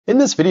In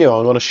this video,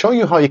 I'm going to show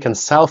you how you can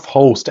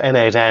self-host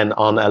N8N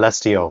on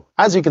LSTO.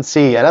 As you can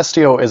see,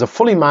 LSTO is a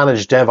fully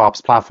managed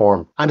DevOps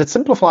platform, and it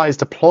simplifies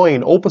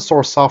deploying open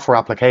source software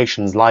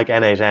applications like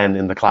N8N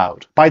in the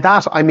cloud. By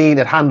that, I mean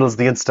it handles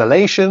the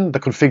installation, the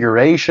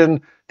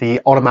configuration, the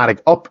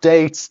automatic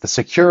updates, the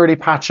security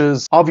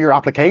patches of your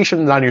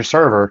applications on your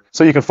server,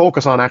 so you can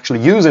focus on actually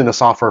using the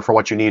software for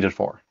what you need it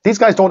for. These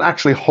guys don't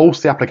actually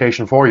host the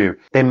application for you.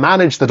 They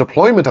manage the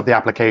deployment of the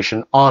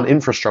application on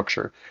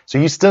infrastructure. So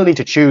you still need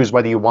to choose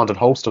whether you want it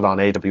hosted on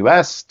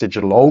AWS,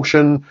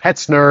 DigitalOcean,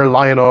 Hetzner,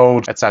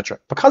 Linode, etc.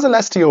 Because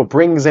LSTO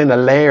brings in a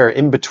layer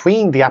in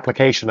between the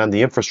application and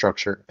the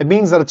infrastructure, it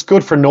means that it's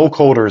good for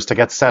no-coders to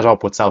get set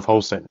up with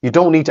self-hosting. You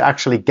don't need to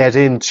actually get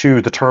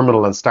into the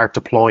terminal and start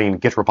deploying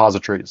Git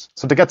repositories.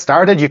 So to get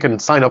started, you can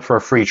sign up for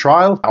a free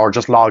trial or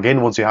just log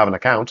in once you have an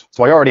account.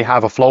 So I already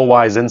have a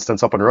Flowise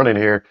instance up and running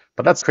here,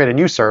 but let's create a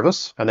new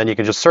service, and then you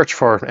can just search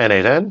for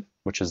N8N,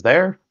 which is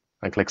there,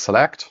 and click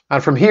select.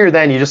 And from here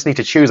then you just need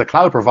to choose a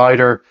cloud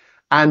provider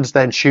and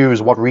then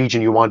choose what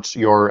region you want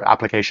your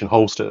application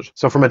hosted.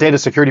 So from a data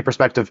security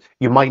perspective,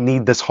 you might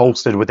need this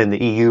hosted within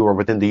the EU or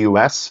within the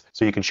US,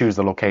 so you can choose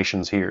the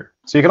locations here.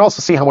 So you can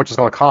also see how much it's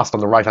going to cost on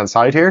the right hand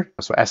side here,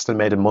 so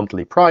estimated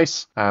monthly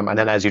price, and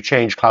then as you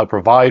change cloud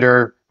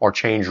provider or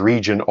change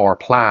region or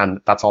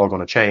plan, that's all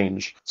going to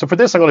change. So for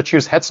this, I'm going to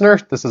choose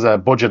Hetzner. This is a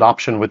budget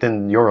option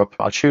within Europe.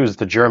 I'll choose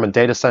the German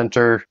data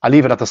center. I'll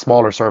leave it at the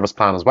smaller service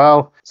plan as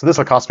well. So this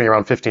will cost me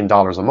around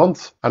 $15 a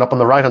month. And up on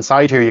the right hand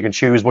side here, you can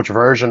choose which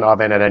version of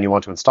N8N you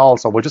want to install.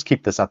 So we'll just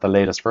keep this at the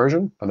latest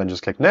version and then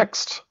just click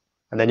next.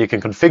 And then you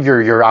can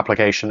configure your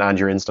application and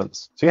your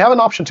instance. So you have an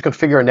option to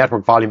configure a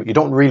network volume. You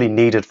don't really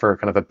need it for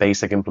kind of a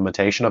basic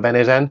implementation of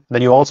N8N.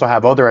 Then you also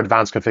have other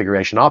advanced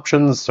configuration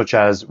options, such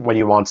as when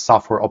you want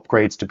software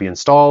upgrades to be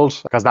installed,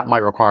 because that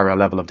might require a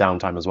level of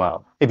downtime as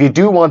well. If you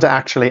do want to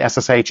actually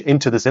SSH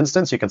into this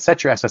instance, you can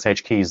set your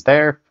SSH keys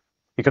there.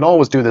 You can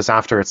always do this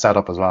after it's set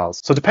up as well.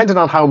 So depending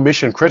on how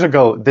mission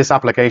critical this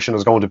application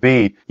is going to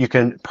be, you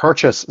can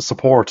purchase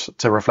support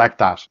to reflect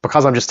that.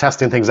 Because I'm just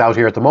testing things out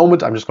here at the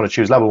moment, I'm just going to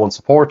choose level 1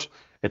 support.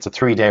 It's a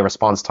 3-day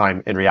response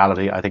time. In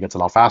reality, I think it's a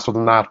lot faster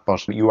than that,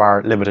 but you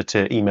are limited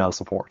to email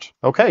support.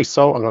 Okay,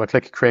 so I'm going to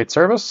click create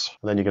service,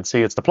 and then you can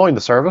see it's deploying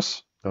the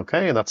service.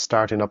 Okay, and that's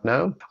starting up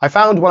now. I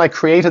found when I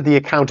created the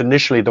account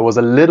initially, there was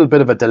a little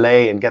bit of a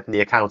delay in getting the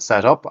account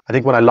set up. I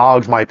think when I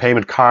logged my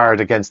payment card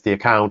against the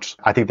account,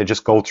 I think they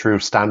just go through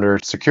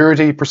standard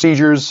security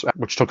procedures,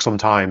 which took some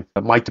time.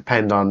 It might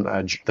depend on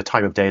the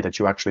time of day that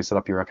you actually set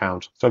up your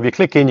account. So if you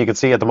click in, you can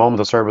see at the moment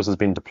the service has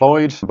been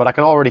deployed, but I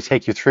can already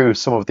take you through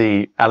some of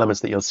the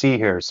elements that you'll see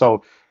here.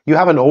 So you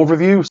have an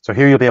overview. So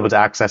here you'll be able to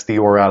access the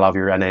URL of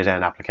your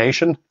N8N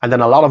application. And then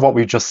a lot of what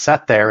we've just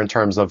set there in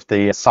terms of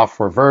the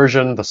software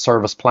version, the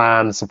service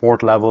plan,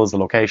 support levels, the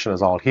location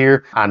is all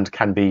here and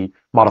can be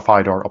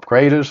modified or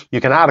upgraded.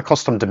 You can add a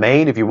custom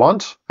domain if you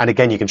want. And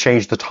again, you can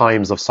change the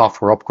times of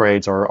software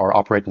upgrades or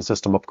operating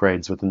system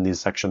upgrades within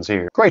these sections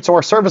here. Great, so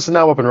our service is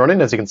now up and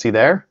running, as you can see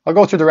there. I'll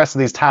go through the rest of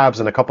these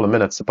tabs in a couple of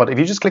minutes. But if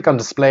you just click on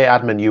Display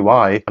Admin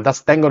UI, and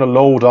that's then going to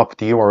load up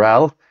the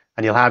URL,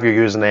 and you'll have your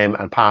username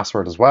and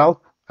password as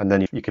well. And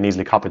then you can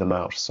easily copy them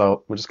out.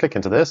 So we'll just click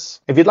into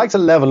this. If you'd like to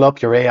level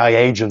up your AI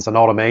agents and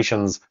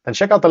automations, then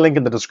check out the link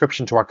in the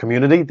description to our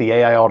community, the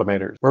AI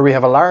Automators, where we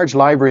have a large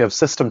library of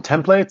system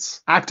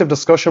templates, active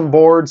discussion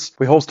boards.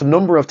 We host a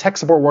number of tech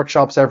support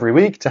workshops every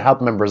week to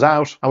help members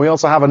out. And we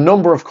also have a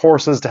number of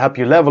courses to help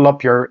you level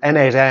up your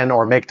N8N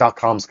or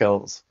Make.com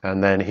skills.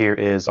 And then here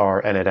is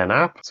our N8N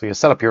app. So you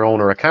set up your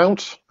owner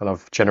account, and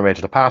I've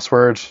generated a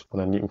password,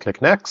 and then you can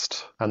click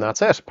next, and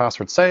that's it,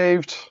 password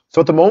saved. So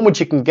at the moment,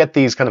 you can get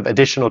these kind of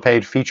additional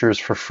paid features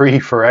for free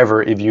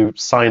forever if you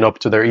sign up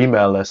to their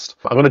email list.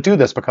 I'm going to do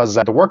this because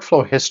the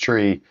workflow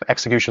history,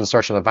 execution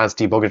search, and advanced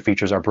debugging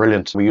features are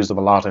brilliant. We use them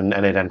a lot in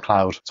N8N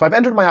Cloud. So I've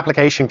entered my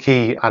application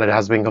key and it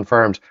has been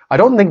confirmed. I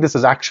don't think this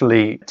is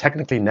actually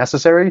technically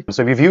necessary.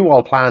 So if you view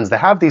all plans, they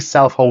have these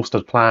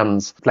self-hosted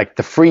plans, like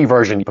the free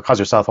version, because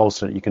you're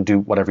self-hosted, you can do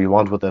whatever you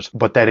want with it.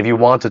 But then if you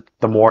wanted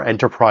the more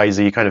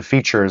enterprisey kind of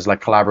features like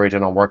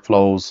collaborating on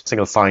workflows,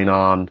 single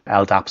sign-on,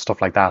 LDAP,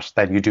 stuff like that,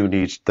 then you do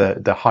need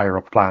the higher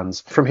up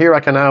plans. From here, I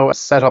can now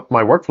set up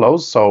my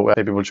workflows. So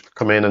maybe we'll just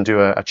come in and do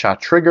a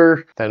chat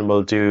trigger. Then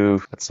we'll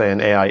do, let's say,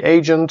 an AI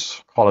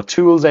agent, call a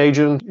tools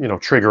agent,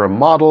 trigger a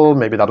model.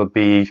 Maybe that'll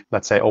be,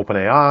 let's say,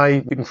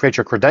 OpenAI. You can create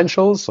your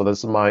credentials. So this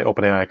is my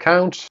OpenAI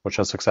account, which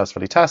has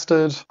successfully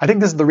tested. I think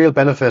this is the real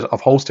benefit of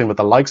hosting with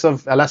the likes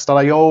of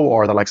LSTO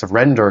or the likes of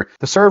Render.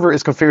 The server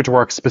is configured to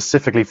work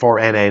specifically for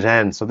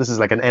N8N. So this is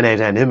like an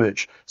N8N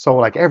image. So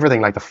like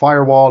everything, like the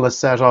firewall is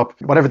set up,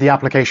 whatever the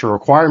application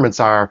requirements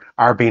are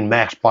being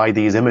met by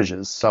these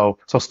images. So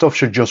stuff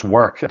should just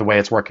work the way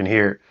it's working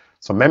here.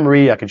 So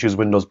memory, I can choose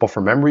Windows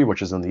buffer memory,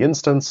 which is in the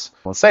instance.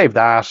 We'll save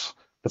that.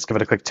 Let's give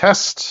it a quick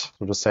test.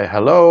 We'll just say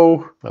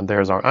hello, and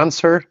there's our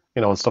answer.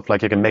 And stuff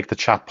like you can make the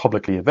chat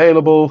publicly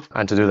available.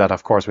 And to do that,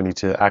 of course, we need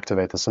to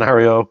activate the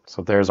scenario.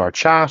 So there's our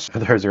chat,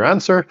 there's your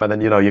answer. And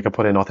then, you can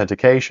put in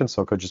authentication.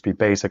 So it could just be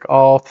basic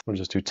auth. We'll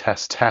just do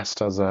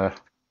test as a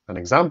an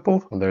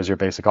example, and there's your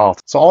basic auth.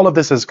 So all of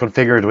this is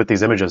configured with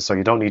these images, so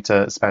you don't need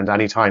to spend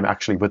any time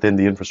actually within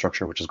the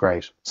infrastructure, which is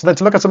great. So then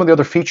to look at some of the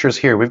other features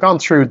here, we've gone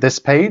through this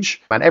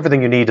page, and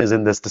everything you need is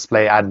in this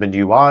display admin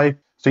UI.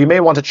 So you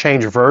may want to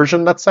change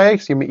version, let's say.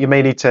 So you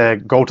may need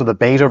to go to the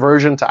beta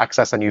version to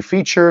access a new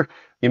feature.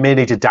 You may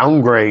need to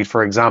downgrade,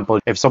 for example,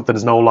 if something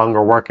is no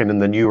longer working in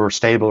the newer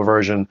stable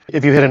version.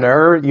 If you hit an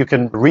error, you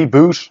can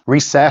reboot,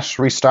 reset,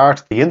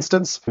 restart the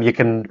instance. You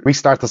can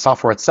restart the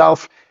software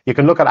itself. You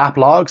can look at app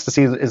logs to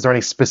see is there any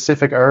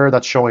specific error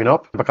that's showing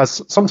up,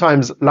 because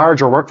sometimes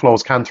larger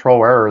workflows can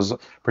throw errors,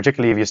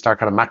 particularly if you start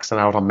kind of maxing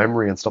out on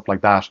memory and stuff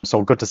like that.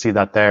 So good to see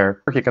that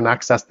there. You can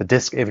access the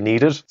disk if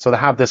needed. So they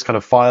have this kind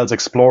of Files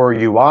Explorer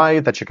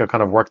UI that you can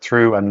kind of work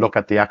through and look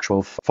at the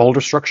actual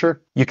folder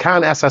structure. You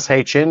can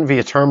SSH in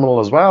via terminal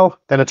as well.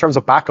 Then in terms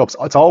of backups,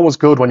 it's always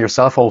good when you're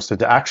self-hosted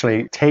to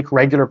actually take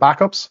regular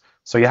backups.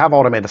 So you have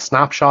automated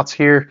snapshots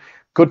here.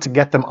 Good to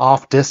get them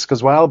off disk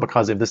as well,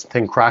 because if this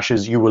thing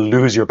crashes, you will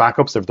lose your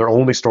backups if they're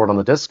only stored on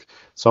the disk.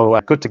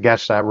 So good to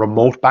get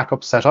remote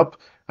backups set up.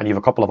 And you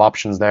have a couple of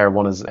options there.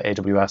 One is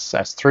AWS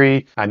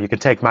S3, and you can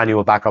take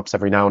manual backups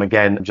every now and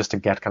again just to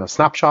get kind of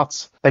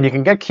snapshots. Then you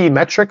can get key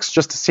metrics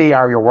just to see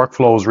are your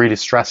workflows really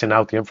stressing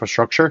out the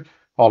infrastructure.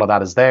 All of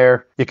that is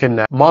there. You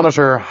can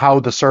monitor how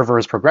the server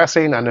is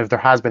progressing, and if there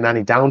has been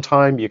any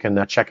downtime, you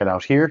can check it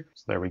out here.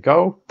 So there we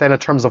go. Then in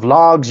terms of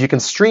logs, you can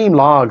stream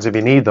logs if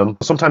you need them.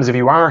 Sometimes if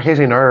you are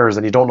hitting errors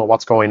and you don't know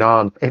what's going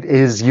on, it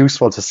is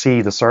useful to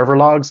see the server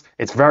logs.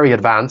 It's very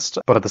advanced,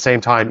 but at the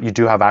same time, you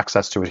do have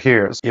access to it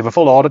here. So you have a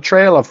full audit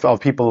trail of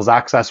people's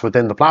access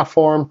within the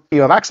platform.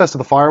 You have access to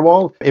the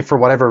firewall if for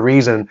whatever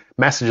reason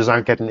messages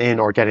aren't getting in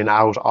or getting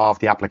out of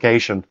the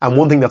application. And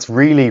one thing that's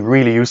really,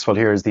 really useful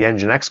here is the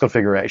Nginx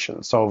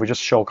configuration. So if we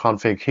just show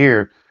config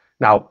here,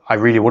 now I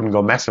really wouldn't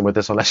go messing with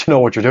this unless you know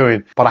what you're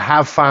doing, but I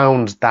have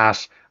found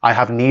that I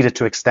have needed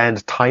to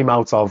extend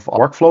timeouts of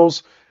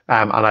workflows,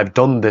 and I've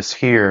done this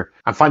here.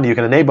 And finally, you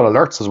can enable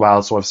alerts as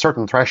well. So if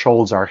certain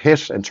thresholds are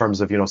hit in terms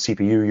of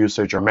CPU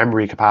usage or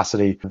memory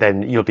capacity,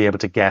 then you'll be able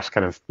to get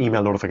kind of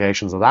email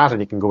notifications of that,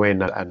 and you can go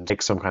in and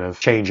make some kind of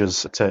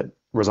changes to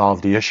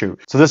resolve the issue.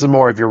 So this is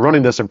more if you're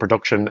running this in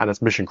production and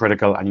it's mission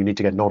critical and you need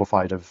to get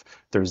notified if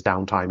there's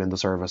downtime in the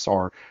service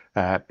or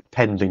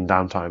pending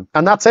downtime.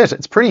 And that's it.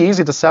 It's pretty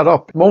easy to set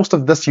up. Most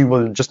of this you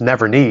will just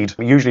never need.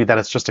 Usually then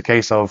it's just a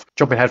case of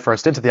jumping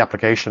headfirst into the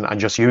application and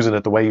just using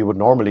it the way you would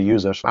normally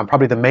use it. And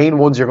probably the main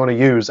ones you're going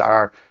to use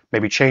are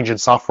maybe changing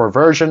software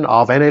version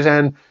of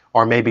N8N,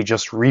 or maybe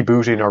just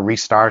rebooting or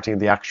restarting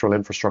the actual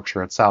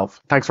infrastructure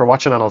itself. Thanks for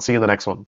watching, and I'll see you in the next one.